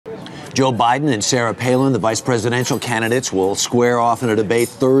Joe Biden and Sarah Palin, the vice presidential candidates, will square off in a debate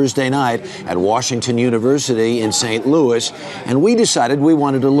Thursday night at Washington University in St. Louis. And we decided we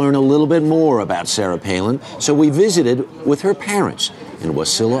wanted to learn a little bit more about Sarah Palin, so we visited with her parents in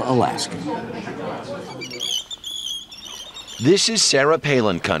Wasilla, Alaska. This is Sarah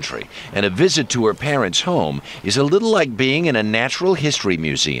Palin country, and a visit to her parents' home is a little like being in a natural history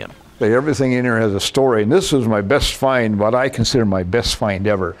museum. Everything in here has a story, and this is my best find, what I consider my best find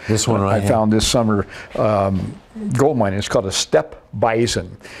ever. This one right I found this summer, gold mine. It's called a steppe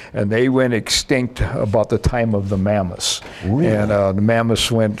bison, and they went extinct about the time of the mammoths. Really? And the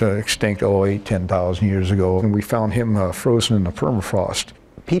mammoths went extinct, 10,000 years ago, and we found him frozen in the permafrost.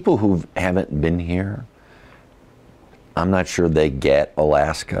 People who haven't been here, I'm not sure they get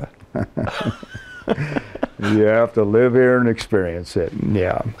Alaska. You have to live here and experience it.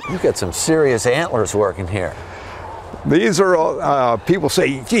 Yeah. You've got some serious antlers working here. These are all, people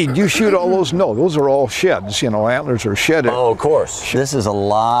say, gee, do you shoot all those? No, those are all sheds. You know, antlers are shedded. Oh, of course. This is a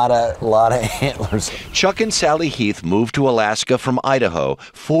lot of antlers. Chuck and Sally Heath moved to Alaska from Idaho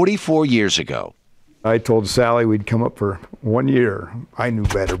 44 years ago. I told Sally we'd come up for 1 year. I knew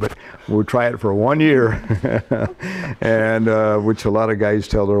better, but we'll try it for 1 year, and which a lot of guys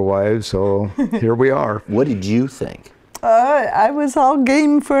tell their wives, so here we are. What did you think? I was all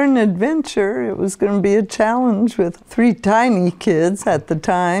game for an adventure. It was going to be a challenge with 3 tiny kids at the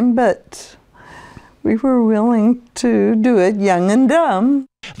time, but we were willing to do it young and dumb.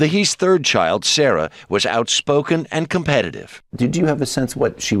 The Heath's third child, Sarah, was outspoken and competitive. Did you have a sense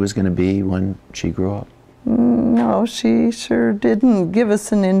what she was going to be when she grew up? No, she sure didn't give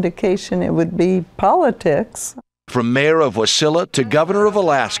us an indication it would be politics. From mayor of Wasilla to governor of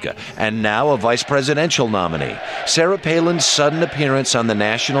Alaska, and now a vice presidential nominee, Sarah Palin's sudden appearance on the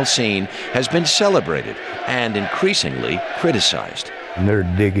national scene has been celebrated and increasingly criticized. And they're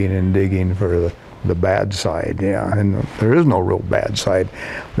digging and digging for the bad side, yeah, and there is no real bad side.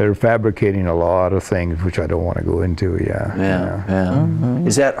 They're fabricating a lot of things, which I don't want to go into, yeah. Mm-hmm.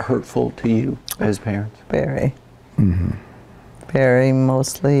 Is that hurtful to you as parents? Very. Mm-hmm. Very,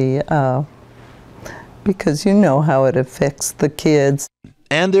 mostly because you know how it affects the kids.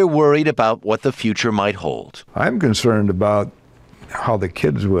 And they're worried about what the future might hold. I'm concerned about how the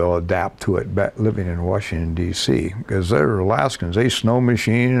kids will adapt to it living in Washington, D.C., because they're Alaskans. They snow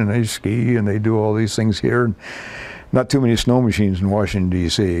machine and they ski and they do all these things here. Not too many snow machines in Washington,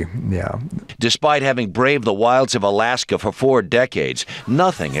 D.C., yeah. Despite having braved the wilds of Alaska for 4 decades,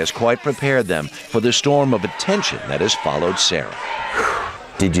 nothing has quite prepared them for the storm of attention that has followed Sarah.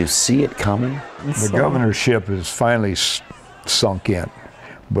 Did you see it coming? The governorship is finally sunk in,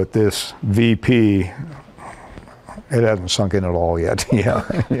 but this VP, it hasn't sunk in at all yet.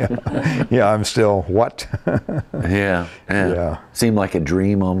 Yeah, I'm still, what? Yeah. Seemed like a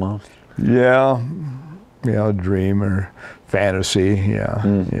dream almost. Yeah, a dream or fantasy, yeah.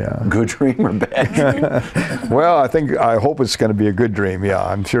 Good dream or bad dream? Well, I hope it's going to be a good dream, yeah.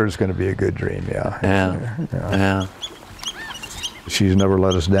 I'm sure it's going to be a good dream, yeah. She's never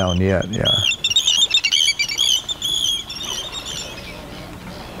let us down yet, yeah.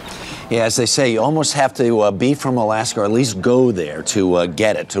 Yeah, as they say, you almost have to be from Alaska, or at least go there to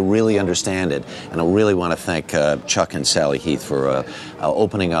get it, to really understand it. And I really want to thank Chuck and Sally Heath for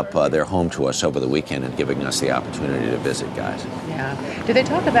opening up their home to us over the weekend and giving us the opportunity to visit, guys. Yeah. Did they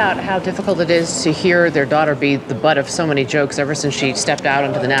talk about how difficult it is to hear their daughter be the butt of so many jokes ever since she stepped out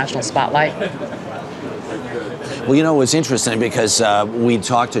into the national spotlight? Well, you know, it was interesting because we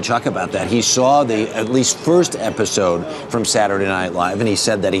talked to Chuck about that. He saw the at least first episode from Saturday Night Live, and he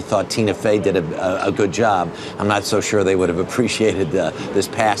said that he thought Tina Fey did a good job. I'm not so sure they would have appreciated this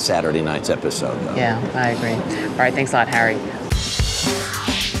past Saturday night's episode, though. Yeah, I agree. All right, thanks a lot, Harry.